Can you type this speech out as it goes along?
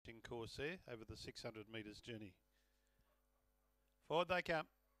course there over the 600 metres journey. Forward they come.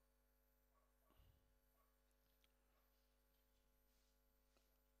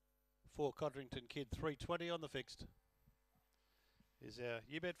 For Codrington Kid, 320 on the fixed. Is our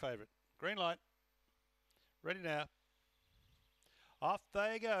You Bet favourite. Green light. Ready now. Off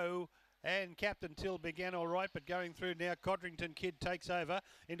they go. And Captain Till began all right, but going through now, Codrington Kid takes over.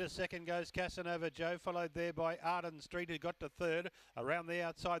 Into second goes Casanova Joe, followed there by Arden Street, who got to third. Around the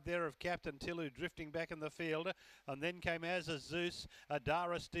outside there of Captain Till, who drifting back in the field. And then came As a Zeus,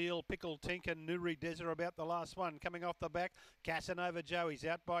 Adara Steel, Pickle Tink and Nuri Desert about the last one. Coming off the back, Casanova Joe, he's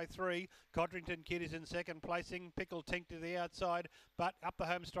out by 3. Codrington Kid is in second placing. Pickle Tink to the outside, but up the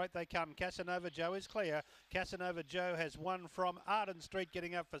home straight they come. Casanova Joe is clear. Casanova Joe has won from Arden Street,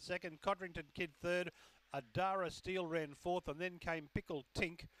 getting up for second. Codrington Kid third, Adara Steel ran fourth, and then came Pickle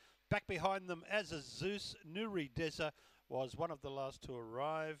Tink. Back behind them, As a Zeus, Nuri Desa was one of the last to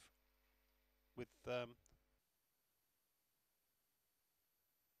arrive with